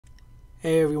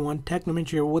Hey everyone, Technomentary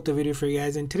here with a video for you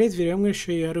guys. In today's video, I'm going to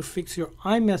show you how to fix your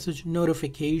iMessage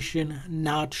notification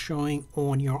not showing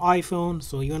on your iPhone.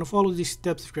 So you're going to follow these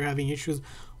steps if you're having issues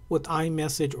with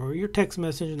iMessage or your text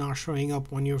message not showing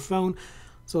up on your phone.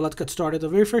 So let's get started. The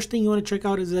very first thing you want to check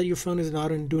out is that your phone is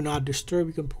not in Do Not Disturb.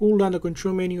 You can pull down the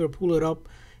control menu or pull it up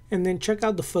and then check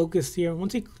out the focus here.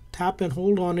 Once you tap and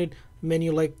hold on it, a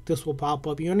menu like this will pop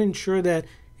up. You want to ensure that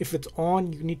if it's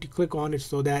on, you need to click on it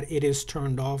so that it is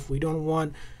turned off. We don't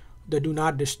want the Do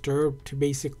Not Disturb to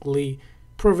basically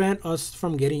prevent us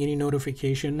from getting any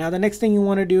notification. Now, the next thing you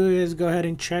want to do is go ahead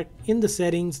and check in the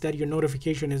settings that your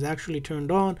notification is actually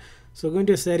turned on. So go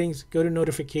into settings, go to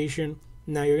notification.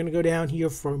 Now you're going to go down here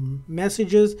for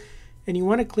messages and you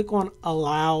want to click on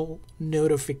allow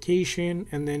notification,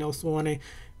 and then also want to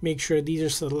make sure these are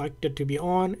selected to be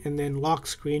on, and then lock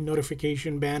screen,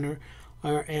 notification banner,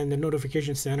 and the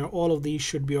notification center. All of these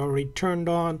should be already turned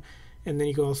on, and then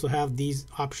you can also have these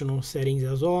optional settings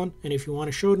as on. And if you want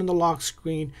to show it in the lock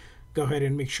screen, go ahead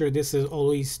and make sure this is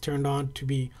always turned on to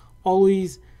be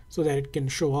always, so that it can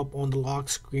show up on the lock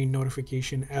screen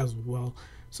notification as well.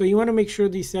 So you want to make sure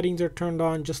these settings are turned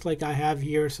on just like I have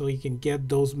here, so you can get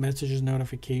those messages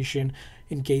notification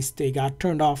in case they got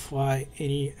turned off by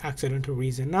any accidental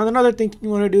reason. Now, another thing you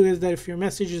want to do is that if your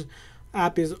messages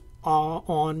app is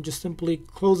on, just simply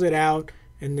close it out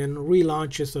and then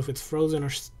relaunch it. So if it's frozen or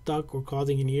stuck or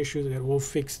causing any issues, it will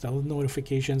fix those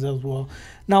notifications as well.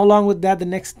 Now, along with that, the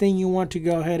next thing you want to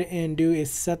go ahead and do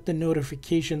is set the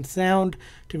notification sound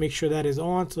to make sure that is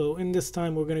on. So in this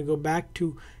time, we're going to go back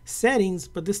to settings,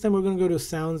 but this time we're going to go to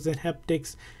sounds and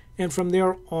haptics, and from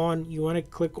there on you want to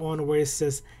click on where it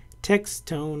says text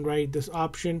tone, right? This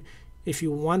option, if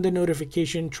you want the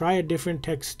notification, try a different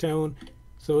text tone.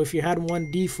 So if you had one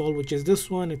default, which is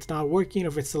this one, it's not working.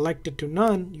 If it's selected to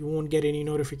none, you won't get any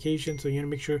notification. So you want to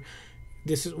make sure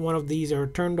this is one of these are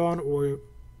turned on, or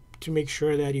to make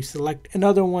sure that you select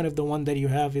another one if the one that you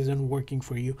have isn't working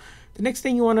for you. The next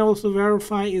thing you want to also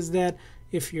verify is that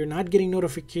if you're not getting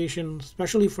notifications,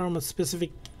 especially from a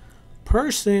specific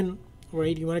person,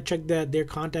 right, you want to check that their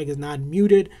contact is not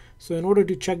muted. So in order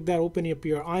to check that, open up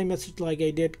your iMessage like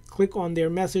I did, click on their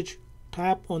message,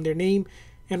 tap on their name,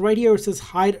 and right here it says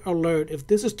hide alert. If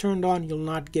this is turned on, you'll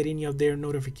not get any of their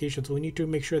notifications. So we need to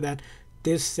make sure that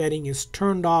this setting is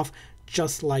turned off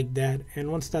just like that.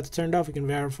 And once that's turned off, you can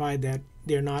verify that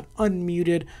they're not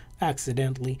unmuted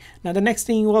accidentally. Now, the next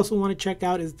thing you also want to check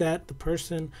out is that the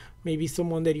person, maybe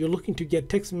someone that you're looking to get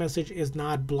text message, is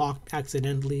not blocked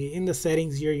accidentally. In the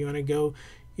settings here, you want to go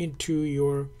into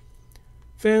your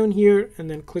phone here and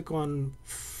then click on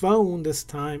phone this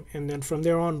time, and then from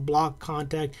there on block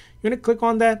contact. You're going to click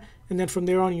on that, and then from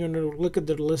there on you're going to look at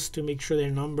the list to make sure their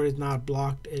number is not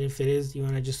blocked, and if it is, you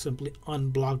want to just simply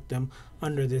unblock them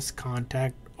under this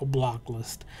contact or block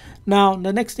list. Now,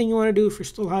 the next thing you want to do if you're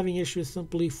still having issues,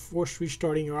 simply force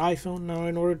restarting your iPhone. Now,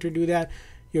 in order to do that,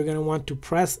 you're going to want to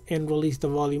press and release the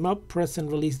volume up, press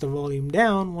and release the volume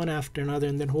down, one after another,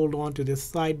 and then hold on to this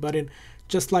side button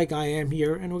just like I am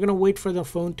here. And we're going to wait for the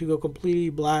phone to go completely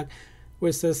black where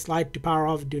it says slide to power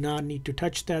off. Do not need to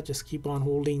touch that. Just keep on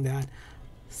holding that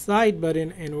side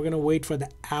button, and we're going to wait for the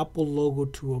Apple logo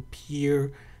to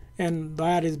appear. And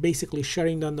that is basically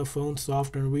shutting down the phone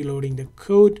software and reloading the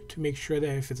code to make sure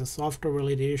that if it's a software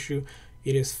related issue,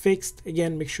 it is fixed.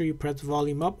 Again, make sure you press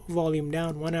volume up, volume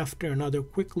down, one after another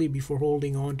quickly before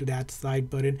holding on to that side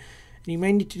button. And you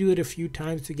might need to do it a few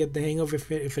times to get the hang of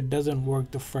it if it doesn't work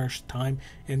the first time.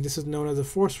 And this is known as a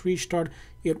forced restart.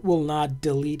 It will not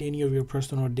delete any of your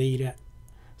personal data.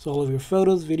 So all of your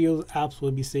photos, videos, apps will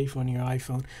be safe on your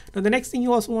iPhone. Now, the next thing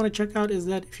you also want to check out is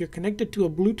that if you're connected to a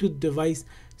Bluetooth device,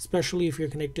 especially if you're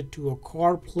connected to a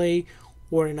CarPlay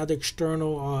or another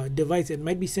external device, it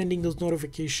might be sending those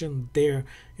notifications there.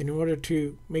 In order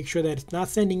to make sure that it's not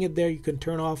sending it there, you can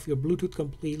turn off your Bluetooth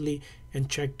completely and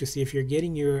check to see if you're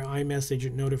getting your iMessage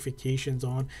notifications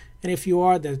on. And if you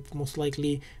are, that's most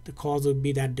likely the cause would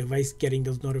be that device getting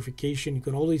those notifications. You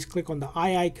can always click on the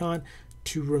eye icon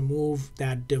to remove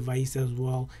that device as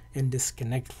well and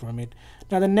disconnect from it.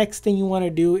 Now, the next thing you want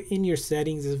to do in your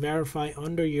settings is verify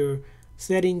under your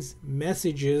settings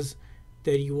messages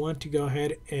that you want to go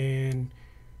ahead and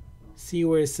see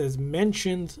where it says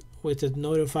mentions, where it says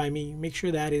notify me. Make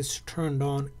sure that is turned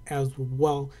on as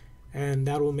well, and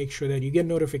that will make sure that you get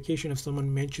notification if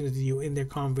someone mentions you in their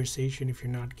conversation if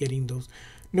you're not getting those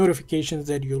notifications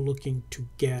that you're looking to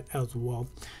get as well.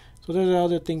 So those are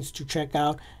other things to check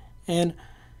out. And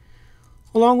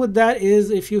Along with that is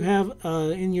if you have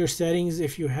in your settings,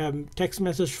 if you have text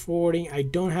message forwarding, I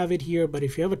don't have it here, but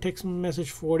if you have a text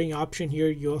message forwarding option here,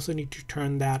 you also need to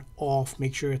turn that off.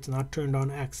 Make sure it's not turned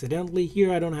on accidentally.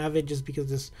 Here I don't have it just because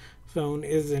this phone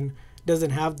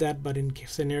doesn't have that, but in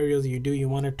scenarios you do, you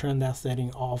want to turn that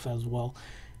setting off as well.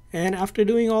 And after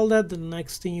doing all that, the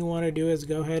next thing you want to do is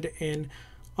go ahead and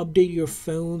update your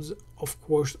phone's, of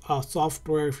course,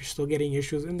 software. If you're still getting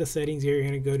issues in the settings here, you're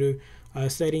going to go to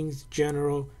settings,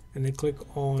 general, and then click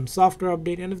on software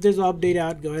update. And if there's an update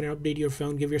out, go ahead and update your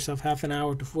phone. Give yourself half an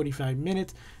hour to 45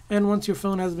 minutes. And once your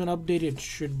phone has been updated, it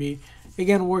should be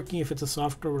again working if it's a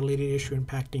software related issue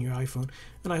impacting your iPhone.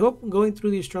 And I hope going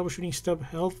through these troubleshooting steps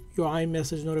help your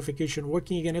iMessage notification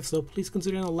working again. If so, please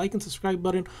consider the like and subscribe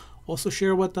button. Also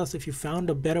share with us if you found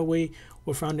a better way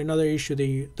or found another issue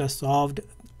that solved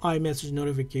iMessage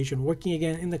notification working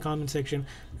again in the comment section.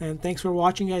 And thanks for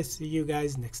watching, guys. See you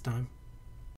guys next time.